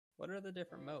What are the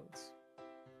different modes?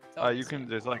 Tell me, You can. Sam.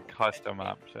 There's like custom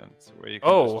options where you can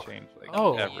just change like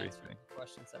Oh. everything.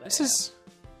 Questions that This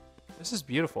I is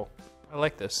beautiful. I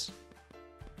like this.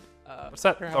 have. What's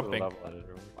that Have a thumping? level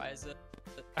editor. Why is it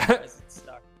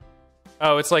stuck?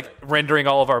 Oh, it's like rendering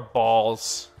all of our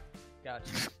balls.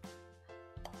 Gotcha.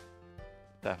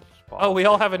 That's Oh, we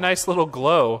all have a nice little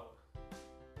glow.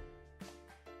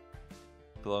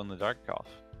 glow in the dark golf.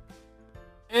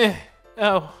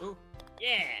 Oh. Ooh.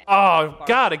 Yeah. Oh, Par.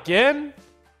 God, again? No, no,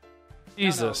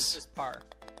 Jesus. it's just par.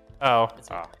 Oh. It's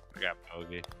Oh, I got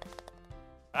bogey.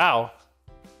 Ow.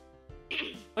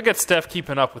 Look at Steph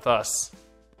keeping up with us.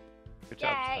 Good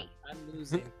job. Yay. Seth. I'm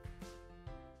losing.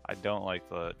 I don't like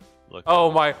the look. Oh,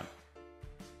 of my. this one.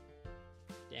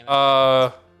 Damn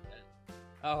it.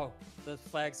 Oh, the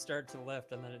flag started to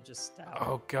lift and then it just stopped.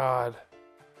 Oh, God.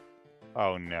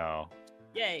 Oh no.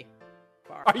 Yay.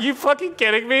 Par. Are you fucking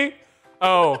kidding me?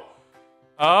 Oh. Didn't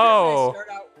Oh. I start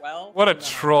out well? What a And then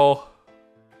troll.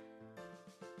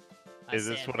 Is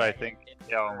this what I think?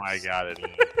 sandbagged it Oh my first. god, it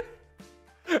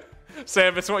is.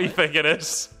 Sam, it's what you think it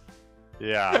is.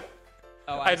 Yeah.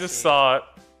 Oh, I just see. saw it.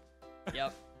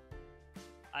 Yep.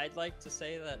 I'd like to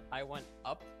say that I went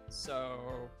up, so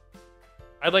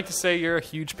I'd like to say you're a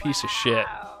huge piece of shit.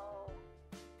 Wow.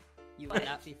 you would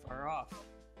not be far off.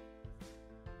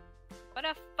 What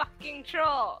a fucking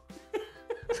troll.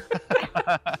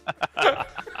 I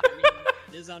mean,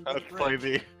 it is on Let's the play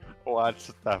bridge. the watch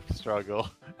stuff struggle.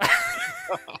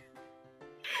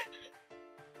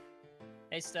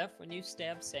 Hey, Steph, when you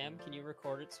stab Sam, can you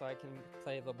record it so I can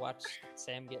play the watch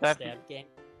Sam get Steph- stabbed game?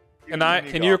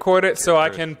 Can you record it so I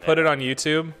can put it on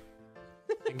YouTube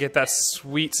and get that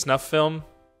sweet snuff film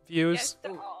views? Yes,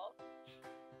 to all.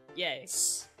 Yay.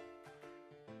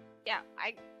 Yeah,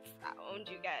 I owned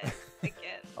you guys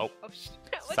again. Oh. Shit.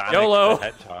 What Sonic YOLO. the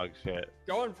Hedgehog shit.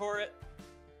 Going for it.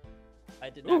 I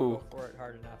did not Ooh. go for it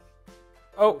hard enough.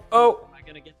 Oh. Am I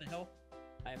going to get the hill?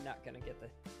 I am not going to get the...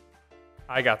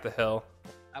 I got the hill.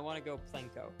 I want to go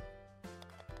Plinko.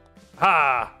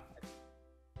 Ha!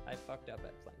 I fucked up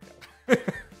at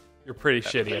Plinko. You're pretty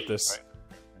shitty at this.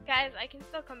 Guys, I can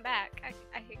still come back.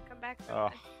 I can come back from Oh,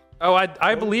 this. Oh,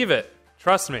 I believe it.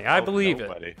 Trust me, I oh, believe it.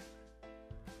 nobody.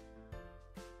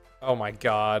 Oh my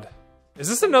god. Is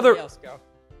this Somebody another... else go.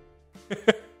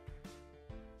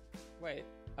 Wait.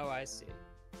 Oh, I see.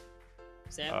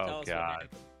 Sam, Oh, tell us God.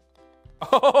 what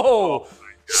happened. Oh!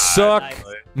 Suck Nice.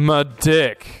 my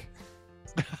dick.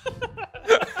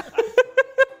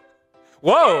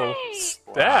 Whoa! Yay!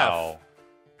 Steph! Wow.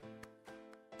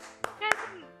 Guys,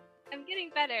 I'm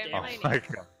getting better. I'm Damn. Oh learning. my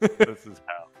god. This is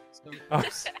hell. So,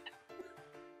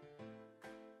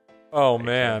 Oh, oh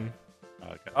man.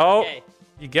 Okay. Oh, okay,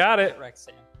 you got it. get wrecked,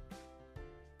 Sam.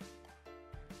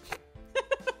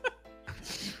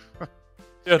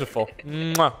 Beautiful.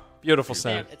 Mwah. Beautiful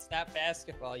Sam, Sam. it's not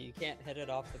basketball. You can't hit it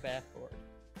off the backboard.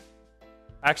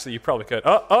 Actually, you probably could.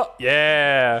 Oh,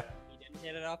 yeah. You didn't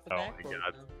hit it off the Oh my backboard.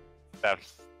 God. no.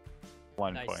 That's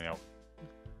 1.0.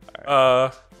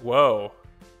 Nice. Whoa.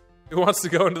 Who wants to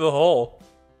go into the hole?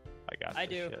 I got I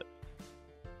this do. shit.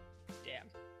 Damn.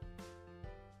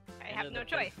 I have Into no the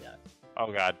choice. Yeah.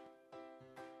 Oh god.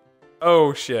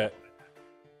 Oh, shit.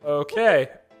 Okay.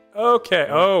 Okay.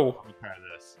 Oh. Let me try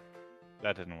this.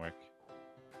 That didn't work.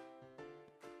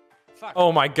 Fuck.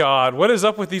 Oh my god. What is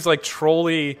up with these, like,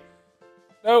 trolly...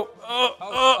 No.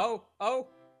 Oh.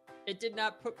 It did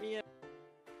not put me in.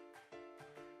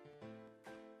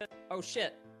 Oh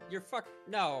shit. You're fuck.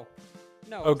 No.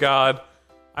 No. Oh god.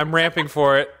 I'm ramping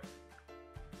for it.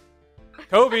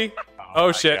 Kobe. Oh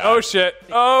my shit. God. Oh shit.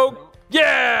 Oh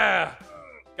yeah.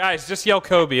 Guys, just yell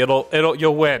Kobe.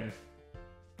 You'll win.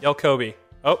 Yell Kobe.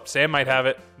 Oh, Sam might have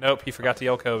it. Nope, he forgot to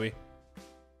yell Kobe.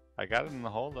 I got it in the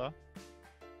hole though.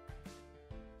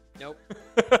 Nope.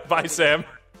 Bye, Sam.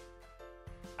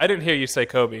 I didn't hear you say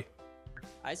Kobe.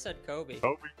 I said Kobe.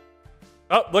 Kobe.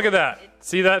 Oh, look at that.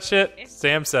 See that shit?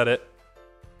 Sam said it.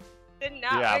 Did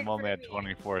not Yeah, work I'm only for at me.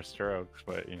 24 strokes,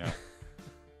 but you know.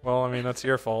 Well, I mean, that's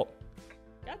your fault.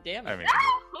 God damn it.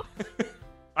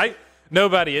 I mean,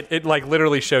 Nobody. It like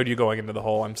literally showed you going into the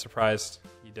hole. I'm surprised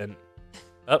you didn't.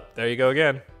 Oh, there you go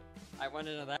again. I went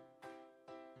into that.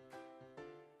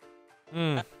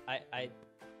 Hmm. I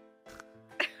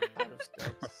out of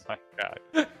strokes. oh my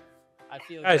god. I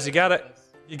feel Guys, good you gotta- about this.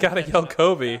 You gotta yell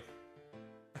Kobe.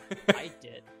 I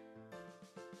did.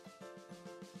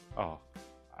 Oh,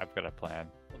 I've got a plan.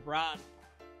 LeBron.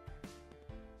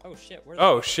 Oh shit. Where the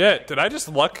Oh fuck- shit! Did I just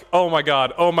luck? Oh my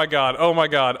god! Oh my god! Oh my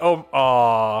god! Oh,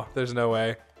 aw, there's no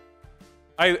way.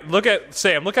 Look at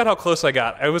Sam. Look at how close I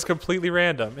got. It was completely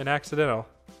random and accidental.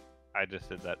 I just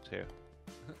did that too.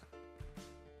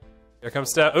 Here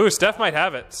comes Steph. Ooh, Steph might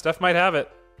have it. Steph might have it.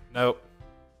 Nope.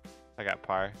 I got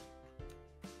par.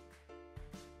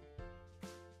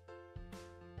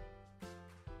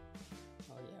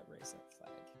 Oh yeah, raise that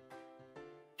flag.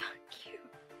 Fuck you.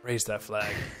 Raise that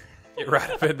flag. Get right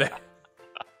up in there.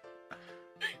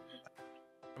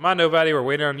 Come on, nobody. We're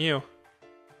waiting on you.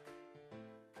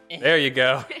 There you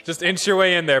go. Just inch your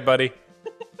way in there, buddy.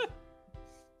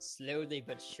 Slowly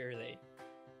but surely.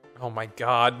 Oh my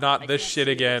god, not I this can't shit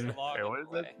see again. this log Wait, in what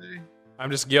the does that way. say?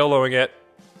 I'm just YOLOing it.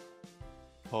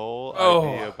 Whole Oh.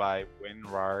 idea by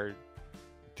Winrard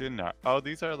Dinner. Oh,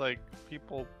 these are like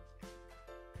people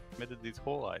submitted these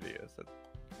whole ideas.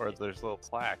 Or there's little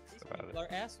plaques These about people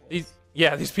it. are assholes.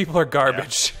 These people are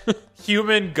garbage.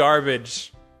 Human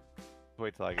garbage.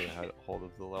 Wait till I get a hold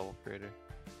of the level creator.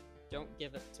 Don't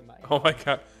give it to my. Oh my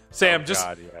god. Sam, Oh just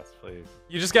God, yes, please.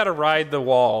 you just gotta ride the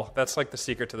wall. That's like the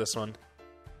secret to this one.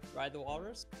 Ride the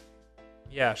walrus.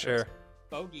 Yeah, sure.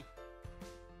 Bogey.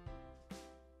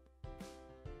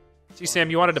 See, Sam,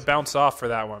 you wanted to bounce off for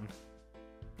that one.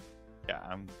 Yeah,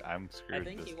 I'm screwed. I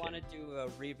think this you game. want to do a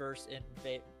reverse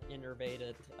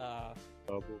innervated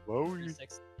Double bogey.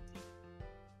 360.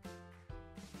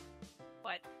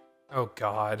 What? Oh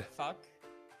god. Fuck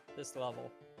this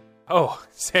level. Oh,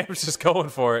 Sam's just going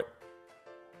for it.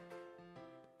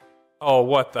 Oh,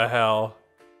 what the hell?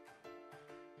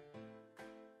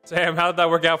 Sam, how did that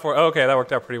work out for? Okay, that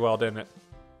worked out pretty well, didn't it?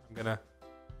 I'm gonna.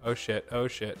 Oh shit! Oh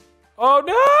shit!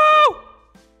 Oh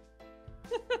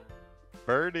no!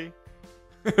 Birdie.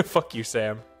 Fuck you,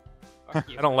 Sam. Fuck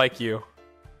you. I don't like you.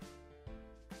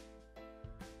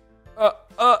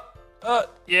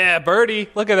 Yeah, birdie.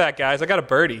 Look at that, guys. I got a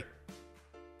birdie.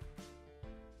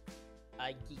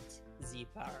 I geet Z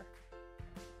power.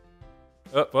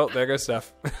 Oh, well, there goes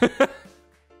Steph.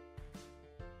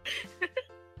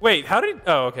 Wait, how did...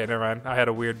 Oh, okay, never mind. I had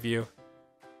a weird view.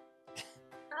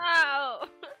 Oh.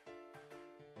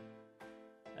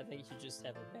 I think you just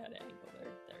have a bad angle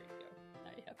there. There you go.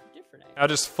 Now you have a different angle. Now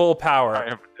just full power. I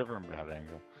have a different bad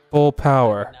angle. Full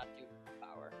power. Not do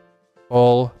power.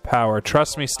 Full power.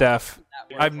 Trust me, Steph.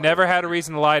 That works. I've never had a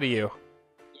reason to lie to you.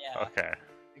 Yeah. Okay.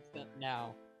 Except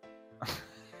now. You're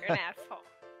an asshole.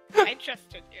 I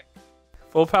trusted you.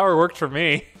 Full power worked for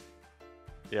me.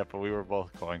 Yeah, but we were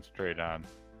both going straight on.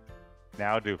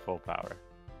 Now do full power.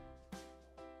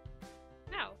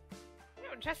 No. I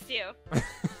don't trust you.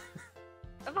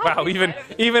 Of all Wow, people, even I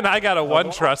don't- even I got a one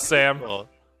trust, Sam. Well,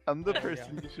 I'm the There we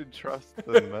person you should trust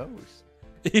the most.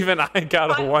 Even I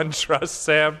got a one trust,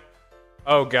 Sam.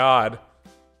 Oh God.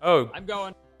 Oh, I'm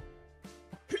going.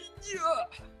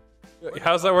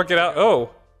 how's that working out? Oh.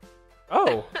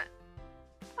 Oh.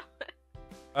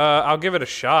 I'll give it a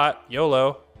shot.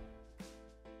 YOLO.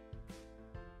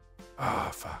 Oh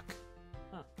fuck.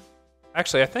 Huh.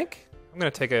 Actually, I think I'm gonna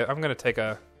take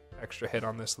a extra hit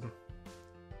on this one.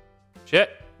 Shit.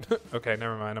 Okay,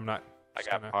 never mind. I'm not. I just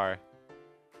got gonna- par.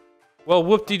 Well,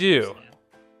 whoop-de-doo.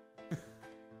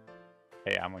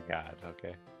 Hey, I'm a god.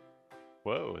 Okay.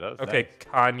 Whoa, that was Okay,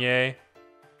 nice. Kanye.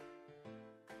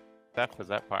 Steph, was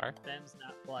that par? Sam's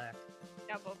not black.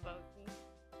 Double bogey.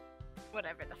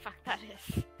 Whatever the fuck that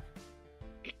is.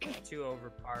 2 over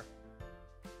par.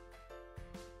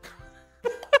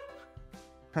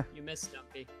 You missed,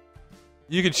 Stumpy.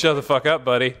 You can shut the fuck up,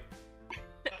 buddy.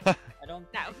 I don't.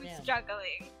 Now think I who's can.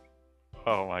 struggling?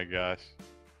 Oh my gosh.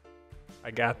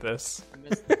 I got this. You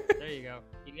missed it. There you go.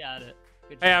 You got it.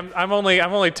 Good Hey, job. I'm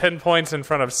only 10 points in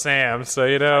front of Sam, so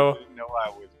you I know. didn't know I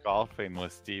was golfing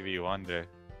with Stevie Wonder.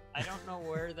 I don't know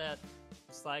where that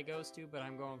slide goes to, but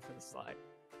I'm going for the slide.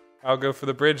 I'll go for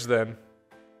the bridge then.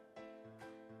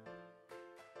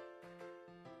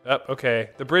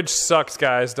 Okay. The bridge sucks,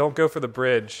 guys. Don't go for the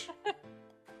bridge.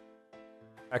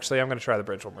 Actually, I'm going to try the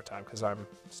bridge one more time because I'm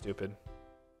stupid.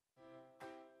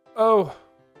 Oh.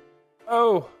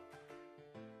 Oh.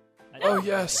 I Oh, didn't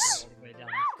yes. go all the way down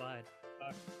the slide.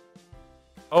 Fuck.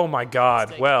 Oh my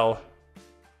god. Well.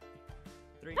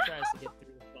 3 tries to get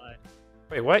through the slide.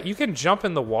 Wait, what? You can jump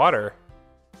in the water.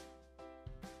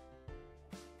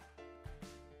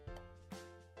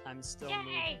 I'm still Yay.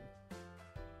 moving.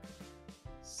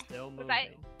 Still moving.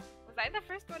 Was I the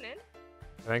first one in?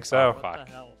 I think so. What fuck.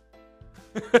 the hell?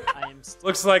 I am still.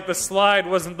 Looks like the slide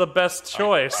wasn't the best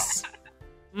choice.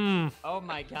 Hmm. Oh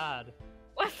my god.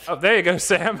 What? Oh, there you go,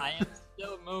 Sam. I am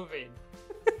still moving.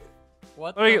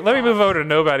 What? Let me the let me fuck? move over to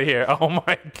nobody here. Oh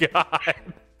my god.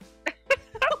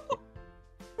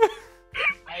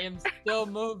 I am still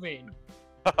moving.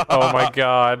 Oh my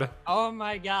god. Oh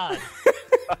my god.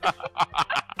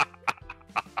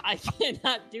 I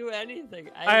cannot do anything.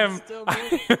 I am still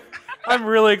moving. I'm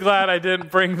really glad I didn't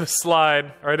bring the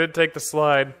slide, or I didn't take the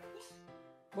slide.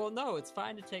 Well, no, it's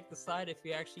fine to take the slide if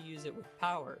you actually use it with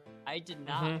power. I did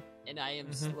not, and I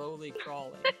am slowly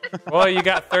crawling. Well, you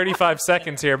got 35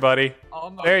 seconds here, buddy.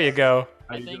 Almost. There you go.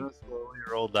 Are I you think gonna slowly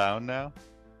roll down now?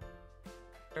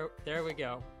 there we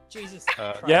go. Jesus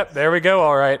Christ. Yep, there we go.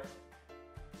 All right.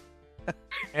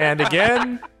 And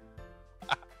again.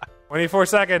 24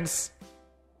 seconds.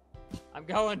 I'm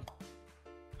going.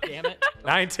 Damn it.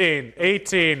 19,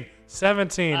 18,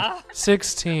 17, Ah,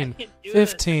 16, I can't do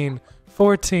 15,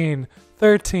 14,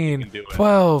 13, You can do it.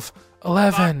 12,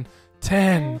 11,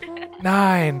 10,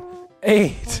 9,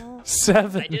 8, I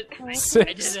 7, did, I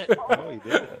 6. did it. Oh, you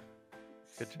did it.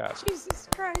 Good job. Jesus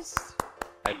Christ.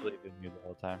 I believed in you the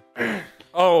whole time.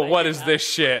 Oh, I what did is not. this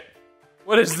shit?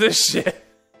 What is this shit?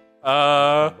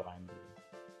 Sam,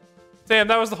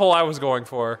 that was the hole I was going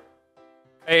for.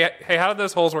 Hey, how did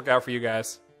those holes work out for you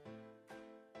guys?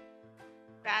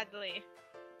 Badly.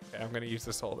 Okay, I'm gonna use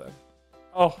this hole then.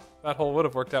 Oh, that hole would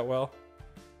have worked out well.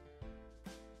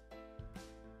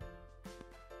 Oh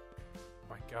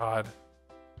my god.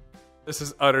 This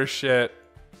is utter shit.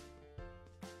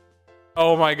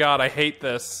 Oh my god, I hate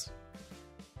this.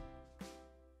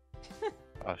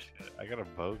 Oh shit! I got a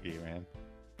bogey, man.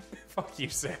 Fuck you,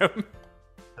 Sam.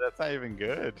 That's not even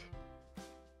good.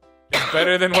 It's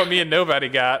better than what me and nobody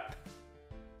got.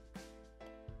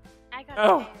 I got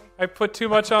Oh, a pair. I put too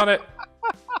much on it.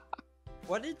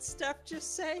 What did Steph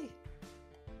just say?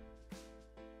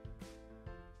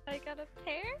 I got a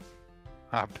pair?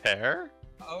 A pear?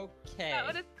 Is Okay. that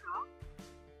what it's called?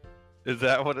 Is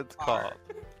that what it's Par.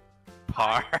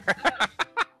 called? Par.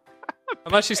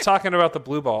 Unless she's talking about the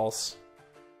blue balls.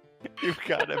 You've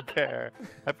got a pear.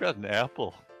 I've got an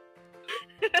apple.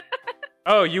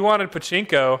 Oh, you wanted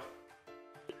pachinko.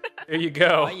 Here you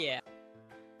go. Oh, yeah.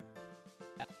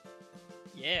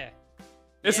 Yeah.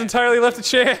 It's Yeah. entirely left a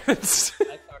chance.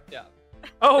 I fucked up.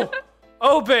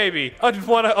 Oh, baby! I just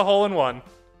want a hole in one.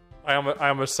 I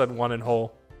almost said one in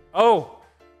hole. Oh,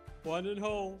 One in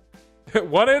hole.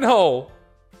 one in hole.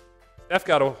 Steph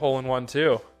got a hole in one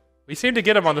too. We seem to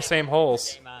get them on the same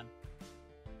holes. Game on.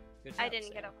 Good I job, didn't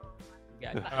Sam. get a hole. You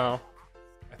got that. Oh,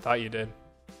 I thought you did.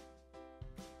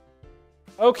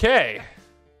 Okay.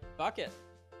 Fuck it.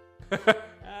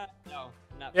 No,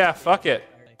 not Yeah, fuck it.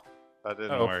 That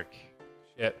didn't Oh. work.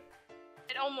 Shit.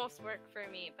 It almost worked for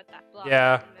me, but that block.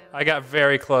 Yeah, didn't move. I got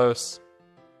very close.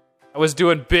 I was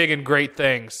doing big and great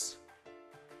things.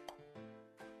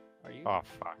 Are you Oh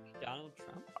fuck! Donald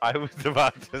Trump? I was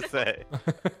about to say.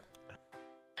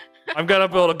 I'm gonna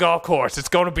build a golf course. It's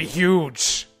gonna be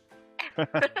huge.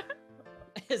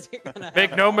 Is it gonna Make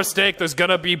have no all- mistake, there's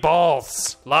gonna be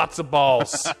balls. Lots of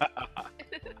balls.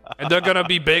 And they're gonna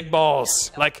be big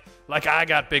balls. Like I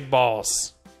got big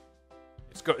balls.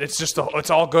 It's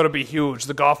all gonna be huge.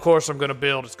 The golf course I'm gonna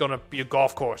build, it's gonna be a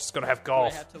golf course. It's gonna have Do I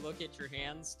golf. have to look at your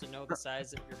hands to know the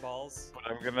size of your balls? But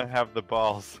I'm gonna have the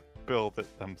balls build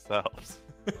it themselves.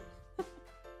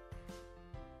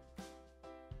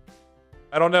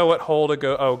 I don't know what hole to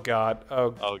go. Oh god.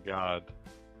 Oh god.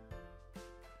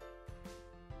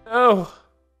 Oh.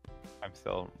 I'm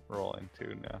still rolling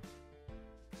too now.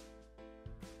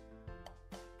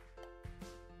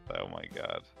 Oh my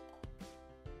god.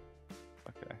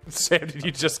 Okay. Sam, did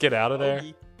you just get out of there?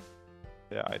 Bogey.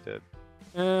 Yeah, I did.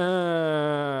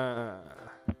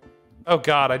 Oh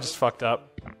god, I just fucked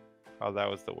up. Oh, that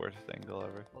was the worst thing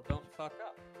delivered. Well, don't fuck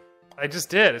up. I just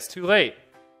did. It's too late.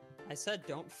 I said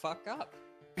don't fuck up.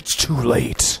 It's too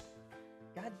late.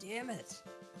 God damn it.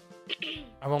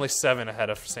 I'm only 7 ahead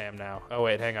of Sam now. Oh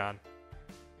wait, hang on.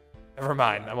 Never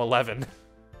mind. I'm 11.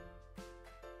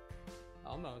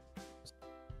 Almost.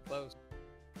 Close.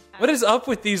 What is up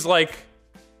with these, like...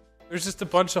 There's just a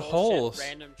bunch of Bullshit, holes.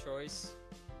 Random choice.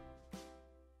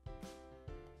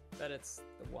 Bet it's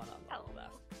the one on Oh. the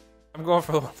left. I'm going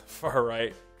for the one on the far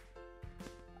right.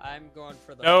 I'm going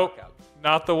for the Nope. fuck up.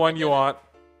 Not the one you want.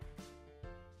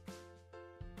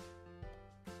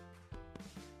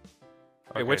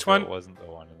 Wait, which so one? It wasn't the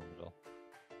one in the middle.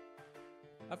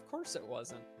 Of course it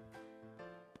wasn't.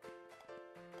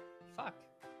 Fuck.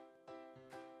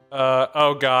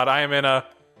 Oh god, I am in a...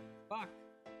 Fuck.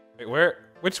 Wait, where?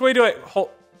 Which way do I... Hold...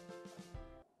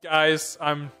 Guys,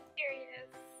 I'm... Here he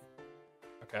is.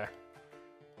 Okay.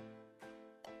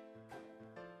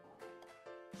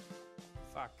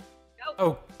 Fuck.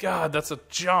 Oh god, that's a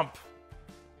jump.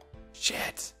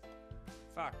 Shit.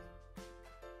 Fuck.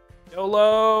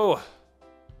 YOLO!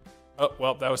 Oh,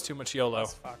 well, that was too much YOLO.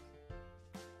 That's fuck.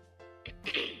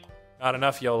 Not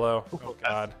enough YOLO. Oh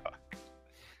god.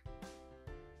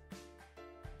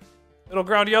 Middle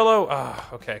ground YOLO! Ah,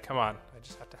 okay, come on. I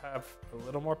just have to have a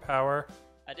little more power.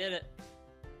 I did it.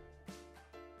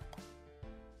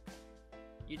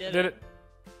 You did Did it.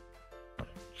 it?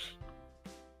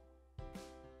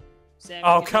 Sam,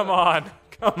 Oh, you come do it. on.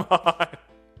 Come on.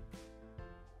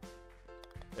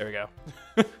 There we go.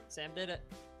 Sam did it.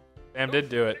 Sam did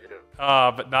do it.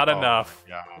 But not Oh, enough.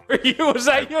 Yeah. Was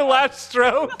that your last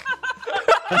stroke?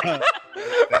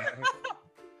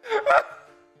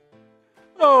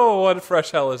 Oh, what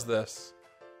fresh hell is this?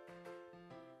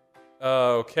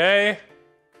 Okay.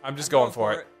 I'm just going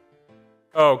for it.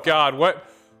 Oh, God. What?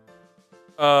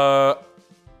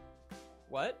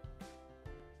 What?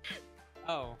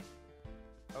 Oh.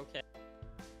 Okay.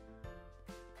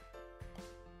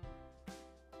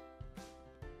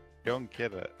 Don't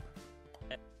get it.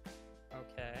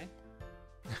 Okay.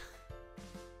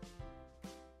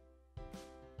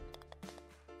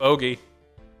 Bogey.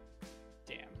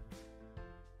 Damn.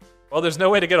 Well, there's no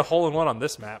way to get a hole-in-one on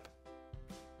this map.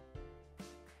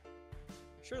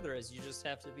 Sure there is. You just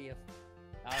have to be a...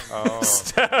 I don't know. Oh.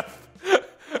 Steph.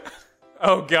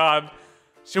 Oh, God.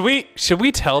 Should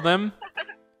we tell them?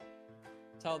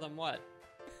 Tell them what?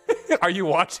 Are you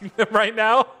watching them right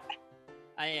now?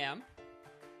 I am.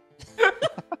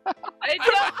 I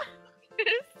don't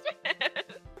understand.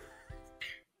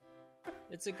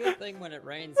 It's a good thing when it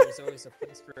rains, there's always a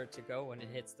place for it to go when it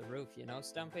hits the roof, you know,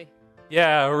 Stumpy?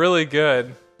 Yeah, really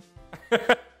good.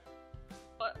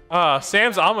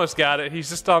 Sam's almost got it. He's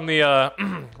just on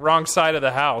the wrong side of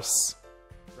the house.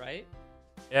 Right?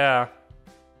 Yeah.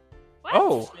 What?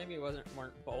 Oh. Maybe weren't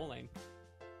bowling.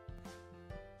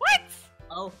 What?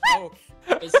 Oh.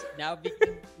 It's now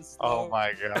beginning the slow Oh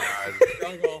my god.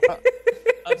 struggle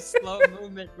of slow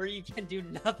movement where you can do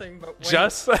nothing but wait.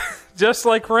 Just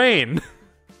like rain.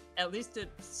 At least it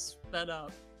sped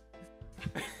up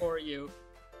for you.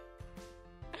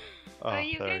 Oh,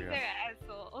 you there guys we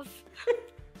go. are assholes.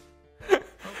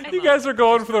 You guys are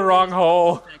going for the wrong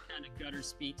hole. That kind of gutter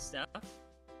speak stuff.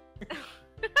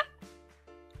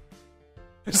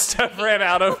 Steph ran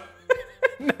out of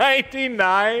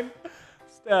 99.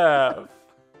 Steph.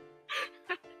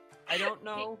 I don't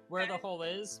know where the hole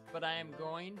is, but I am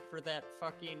going for that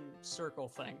fucking circle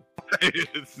thing.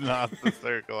 It's not the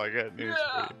circle. I got news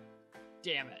for you.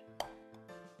 Damn it.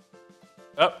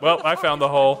 Oh, well, I found the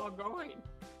Where's hole. it all going?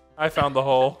 I found the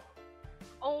hole.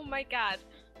 Oh my god.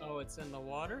 Oh, it's in the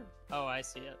water? Oh, I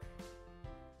see it.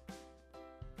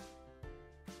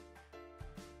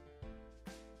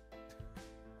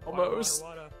 Almost.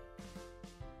 Water.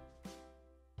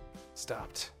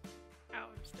 Stopped. Oh,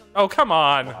 I'm still Oh, come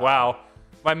on. Wow.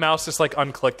 My mouse just like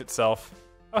unclicked itself.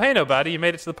 Oh, hey, nobody. You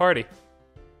made it to the party.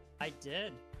 I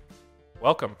did.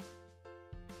 Welcome.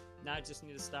 Now I just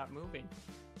need to stop moving.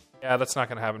 Yeah, that's not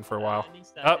going to happen for a while. I need to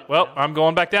stop Oh, it well, now. I'm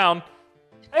going back down.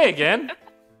 Hey again.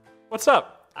 What's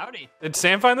up? Howdy. Did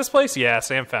Sam find this place? Yeah,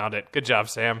 Sam found it. Good job,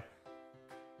 Sam.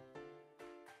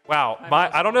 Wow.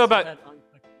 I don't know about... That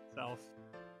unclicked itself.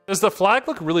 Does the flag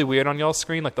look really weird on y'all's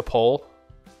screen, like the pole?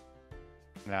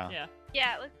 No. Yeah.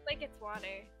 Yeah, it looks like it's water.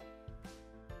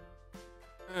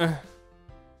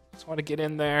 Just want to get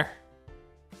in there.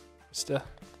 There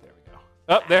we go.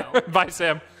 Oh, there. Ow. Bye,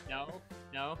 Sam. No.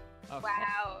 Oh.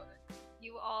 Wow.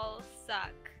 You all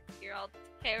suck. You're all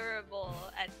terrible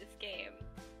at this game.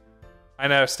 I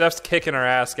know. Steph's kicking her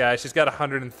ass, guys. She's got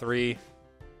 103.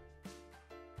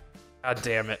 God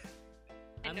damn it.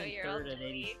 I I'm know in you're all third at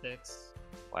dirty. 86.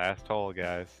 Last hole,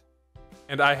 guys.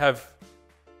 And I have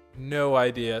no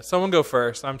idea. Someone go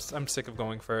first. I'm sick of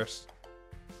going first.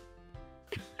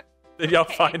 Did y'all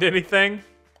Okay. find anything?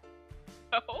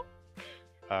 Oh.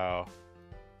 Oh.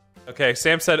 Okay,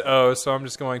 Sam said oh, so I'm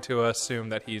just going to assume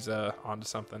that he's onto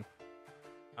something.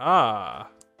 Ah.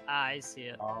 I see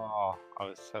it. Oh, I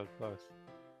was so close.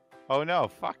 Oh no,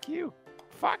 fuck you.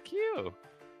 Fuck you.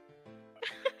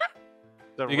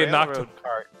 The You get knocked- railroad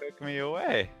cart took me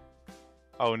away.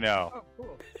 Oh no. Oh,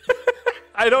 cool.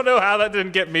 I don't know how that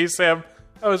didn't get me, Sam.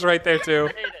 I was right there too.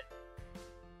 I hate it.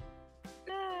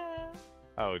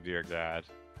 Oh dear God.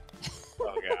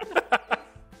 Oh God.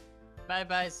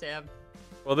 Bye-bye, Sam.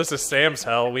 Well, this is Sam's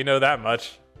hell. We know that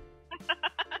much.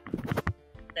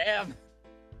 Sam.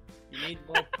 You need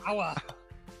more power.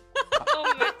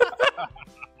 Oh my.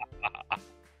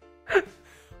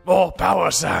 More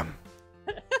power, Sam.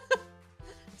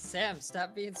 Sam,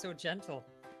 stop being so gentle.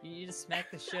 You need to smack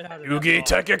the shit out of that Yugi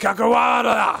ball. Teke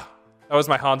Kakawara. That was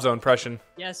my Hanzo impression.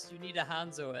 Yes, you need to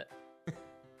Hanzo it.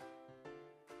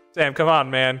 Sam, come on,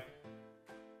 man.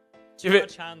 Too Give it-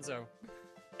 much Hanzo.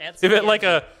 Add Give some it like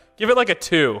energy. give it like a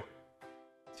 2.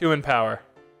 2 in power.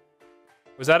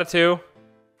 Was that a 2?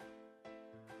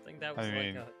 I think that was I like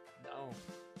mean- a no.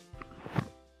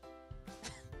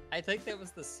 I think that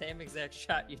was the same exact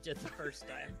shot you did the first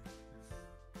time.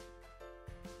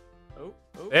 Oh.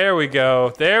 There we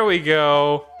go. There we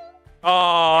go.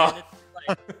 Aw. And it's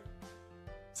like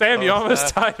Sam, you Oh, almost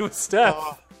Steph. tied with Steph.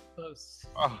 Oh, close.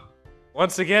 oh.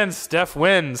 Once again, Steph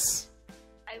wins.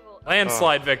 I will.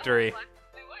 Landslide victory. I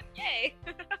won. Yay!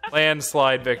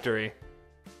 Landslide victory.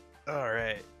 All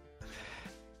right.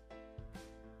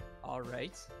 All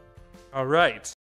right. All right.